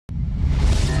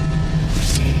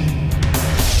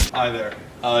Hi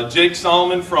there. Jake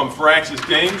Solomon from Firaxis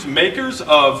Games, makers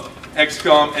of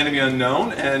XCOM Enemy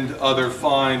Unknown and other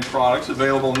fine products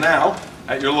available now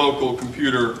at your local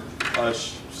computer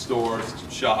store,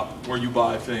 shop, where you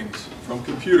buy things from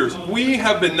computers. We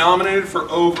have been nominated for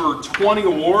over 20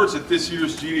 awards at this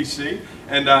year's GDC,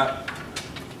 and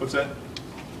what's that?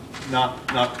 Not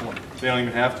 20. They don't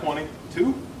even have 20?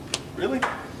 2? Really?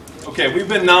 Okay, we've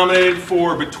been nominated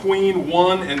for between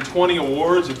 1 and 20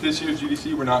 awards at this year's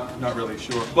GDC. We're not really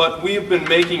sure. But we have been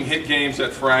making hit games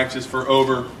at Firaxis for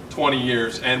over 20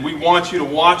 years, and we want you to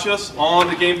watch us on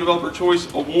the Game Developer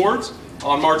Choice Awards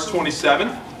on March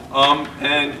 27th.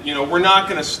 And you know, we're not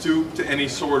going to stoop to any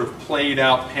sort of played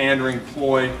out pandering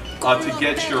ploy to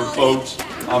get your votes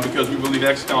because we believe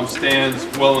XCOM stands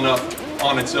well enough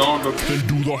on its own. Then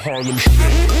do the Harlem